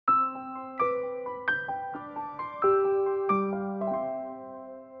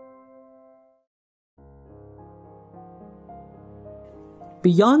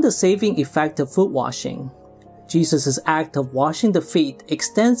Beyond the saving effect of foot washing, Jesus' act of washing the feet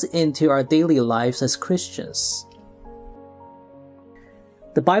extends into our daily lives as Christians.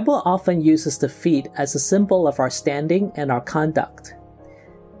 The Bible often uses the feet as a symbol of our standing and our conduct.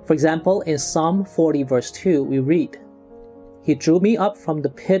 For example, in Psalm 40 verse 2, we read, "He drew me up from the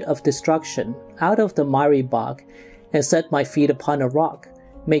pit of destruction, out of the miry bog, and set my feet upon a rock,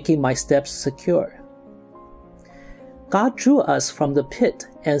 making my steps secure." God drew us from the pit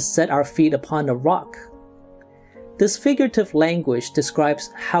and set our feet upon a rock. This figurative language describes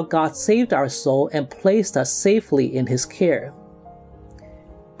how God saved our soul and placed us safely in His care.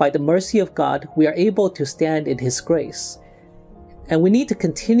 By the mercy of God, we are able to stand in His grace, and we need to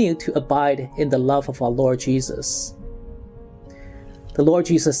continue to abide in the love of our Lord Jesus. The Lord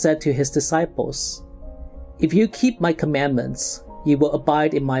Jesus said to His disciples, "If you keep my commandments, you will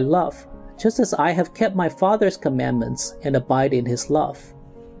abide in my love, just as I have kept my Father's commandments and abide in His love."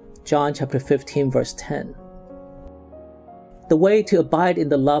 John chapter 15 verse 10. The way to abide in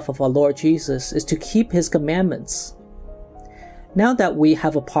the love of our Lord Jesus is to keep His commandments. Now that we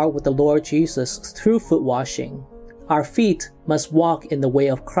have a part with the Lord Jesus through foot washing, our feet must walk in the way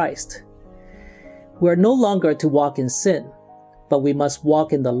of Christ. We are no longer to walk in sin, but we must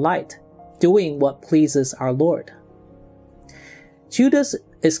walk in the light, doing what pleases our Lord. Judas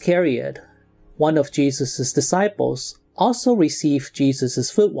Iscariot, one of Jesus' disciples, also received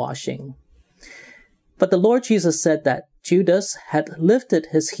Jesus' foot washing. But the Lord Jesus said that Judas had lifted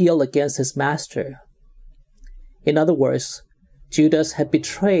his heel against his master. In other words, Judas had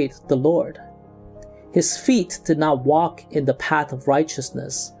betrayed the Lord. His feet did not walk in the path of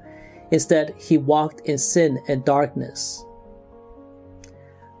righteousness. Instead, he walked in sin and darkness.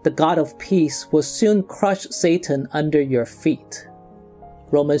 The God of peace will soon crush Satan under your feet.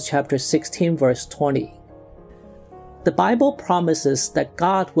 Romans chapter 16 verse 20. The Bible promises that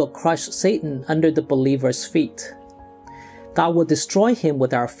God will crush Satan under the believer's feet. God will destroy him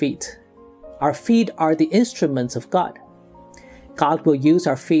with our feet. Our feet are the instruments of God. God will use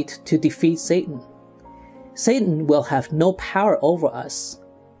our feet to defeat Satan. Satan will have no power over us.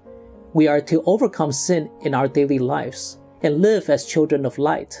 We are to overcome sin in our daily lives and live as children of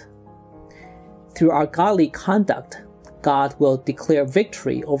light. Through our godly conduct, God will declare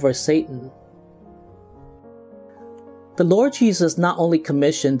victory over Satan. The Lord Jesus not only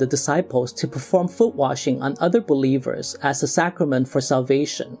commissioned the disciples to perform foot washing on other believers as a sacrament for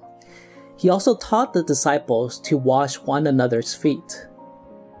salvation, He also taught the disciples to wash one another's feet.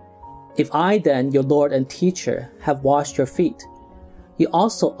 "If I then, your Lord and teacher, have washed your feet, you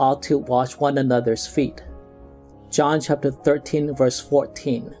also ought to wash one another's feet." John chapter 13 verse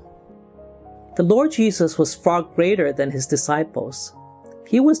 14. The Lord Jesus was far greater than His disciples.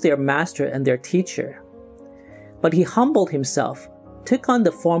 He was their master and their teacher. But He humbled Himself, took on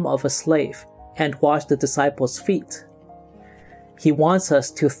the form of a slave, and washed the disciples' feet. He wants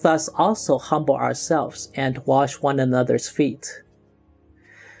us to thus also humble ourselves and wash one another's feet.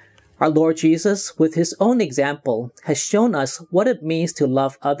 Our Lord Jesus, with His own example, has shown us what it means to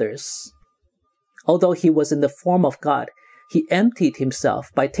love others. Although He was in the form of God, He emptied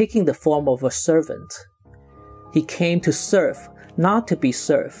Himself by taking the form of a servant. He came to serve, not to be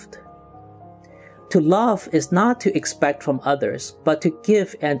served. To love is not to expect from others, but to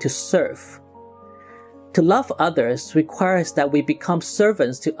give and to serve. To love others requires that we become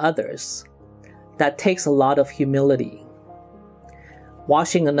servants to others. That takes a lot of humility.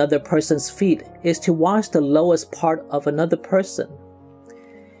 Washing another person's feet is to wash the lowest part of another person.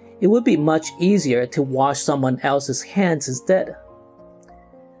 It would be much easier to wash someone else's hands instead.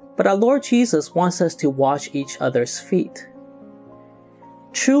 But our Lord Jesus wants us to wash each other's feet.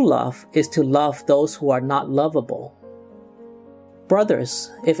 True love is to love those who are not lovable. Brothers,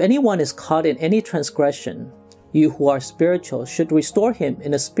 if anyone is caught in any transgression, you who are spiritual should restore him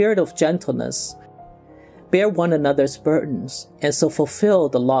in a spirit of gentleness. Bear one another's burdens, and so fulfill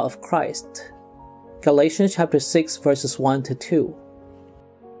the law of Christ. Galatians chapter 6 verses 1 to 2.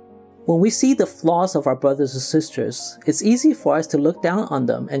 When we see the flaws of our brothers and sisters, it's easy for us to look down on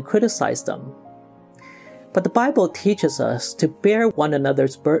them and criticize them. But the Bible teaches us to bear one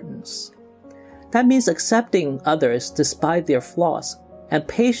another's burdens. That means accepting others despite their flaws and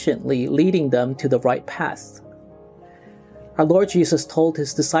patiently leading them to the right path. Our Lord Jesus told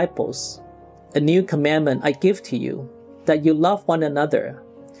His disciples, "A new commandment I give to you, that you love one another.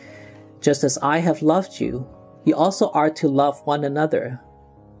 Just as I have loved you, you also are to love one another."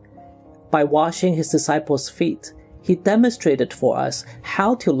 By washing His disciples' feet, He demonstrated for us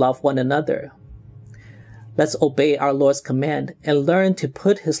how to love one another. Let's obey our Lord's command and learn to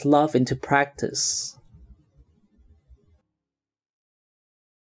put His love into practice.